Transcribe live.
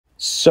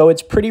So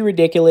it's pretty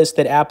ridiculous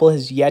that Apple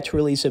has yet to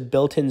release a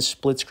built-in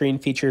split screen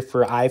feature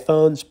for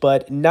iPhones,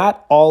 but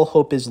not all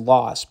hope is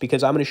lost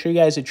because I'm going to show you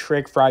guys a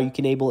trick for how you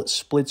can enable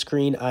split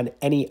screen on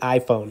any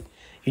iPhone.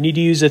 You need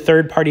to use a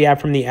third-party app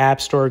from the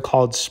App Store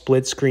called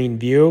Split Screen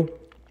View.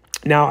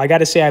 Now, I got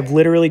to say, I've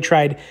literally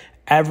tried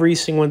every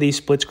single one of these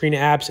split screen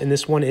apps, and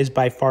this one is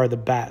by far the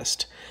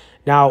best.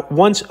 Now,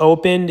 once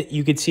opened,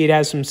 you can see it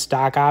has some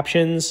stock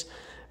options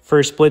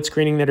for split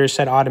screening that are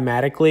set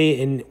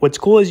automatically. And what's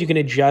cool is you can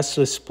adjust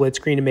the split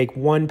screen to make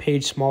one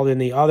page smaller than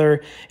the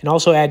other and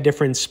also add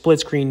different split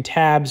screen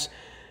tabs,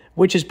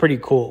 which is pretty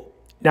cool.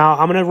 Now,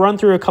 I'm going to run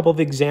through a couple of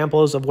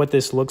examples of what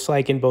this looks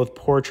like in both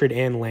portrait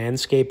and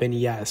landscape. And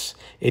yes,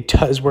 it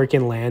does work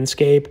in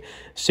landscape,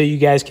 so you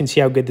guys can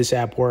see how good this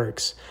app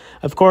works.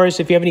 Of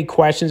course, if you have any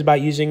questions about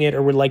using it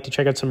or would like to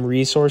check out some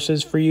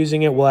resources for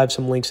using it, we'll have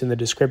some links in the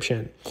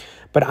description.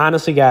 But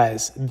honestly,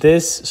 guys,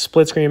 this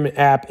split screen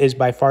app is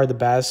by far the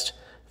best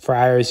for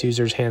iOS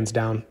users, hands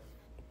down.